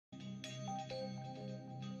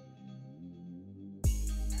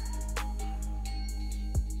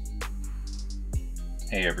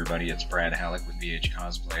Hey everybody, it's Brad Halleck with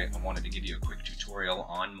BHCosplay. I wanted to give you a quick tutorial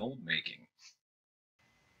on mold making.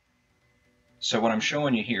 So what I'm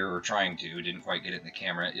showing you here, or trying to, didn't quite get it in the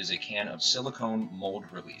camera, is a can of silicone mold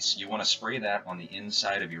release. You want to spray that on the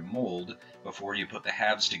inside of your mold before you put the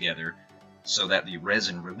halves together so that the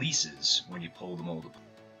resin releases when you pull the mold apart.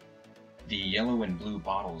 The yellow and blue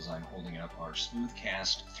bottles I'm holding up are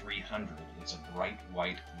Smoothcast 300. It's a bright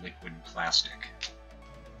white liquid plastic.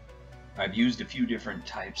 I've used a few different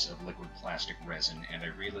types of liquid plastic resin, and I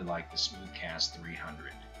really like the Smoothcast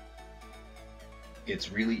 300.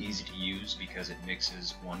 It's really easy to use because it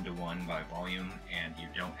mixes 1-to-1 by volume, and you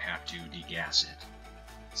don't have to degas it.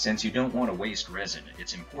 Since you don't want to waste resin,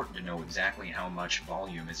 it's important to know exactly how much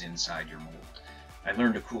volume is inside your mold. I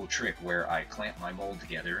learned a cool trick where I clamp my mold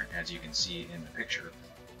together, as you can see in the picture,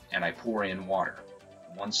 and I pour in water.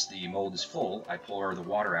 Once the mold is full, I pour the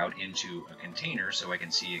water out into a container so I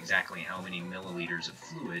can see exactly how many milliliters of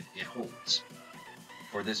fluid it holds.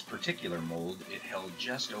 For this particular mold, it held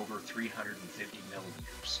just over 350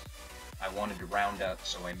 milliliters. I wanted to round up,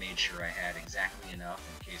 so I made sure I had exactly enough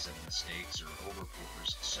in case of mistakes or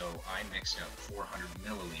overpours, so I mixed up 400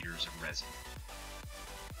 milliliters of resin.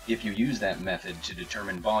 If you use that method to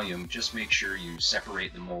determine volume, just make sure you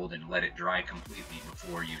separate the mold and let it dry completely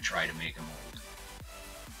before you try to make a mold.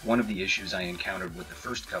 One of the issues I encountered with the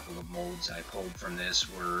first couple of molds I pulled from this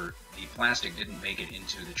were the plastic didn't make it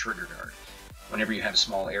into the trigger guard. Whenever you have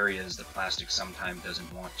small areas, the plastic sometimes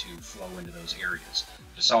doesn't want to flow into those areas.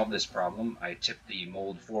 To solve this problem, I tipped the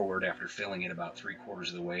mold forward after filling it about 3/4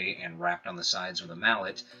 of the way and wrapped on the sides with a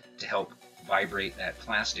mallet to help vibrate that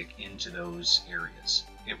plastic into those areas.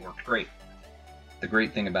 It worked great. The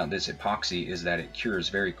great thing about this epoxy is that it cures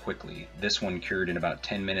very quickly. This one cured in about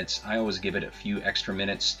 10 minutes. I always give it a few extra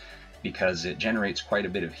minutes because it generates quite a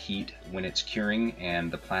bit of heat when it's curing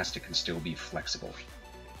and the plastic can still be flexible.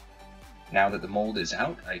 Now that the mold is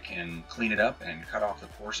out, I can clean it up and cut off the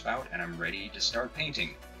pour spout, and I'm ready to start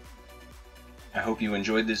painting. I hope you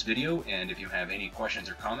enjoyed this video, and if you have any questions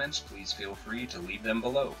or comments, please feel free to leave them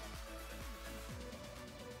below.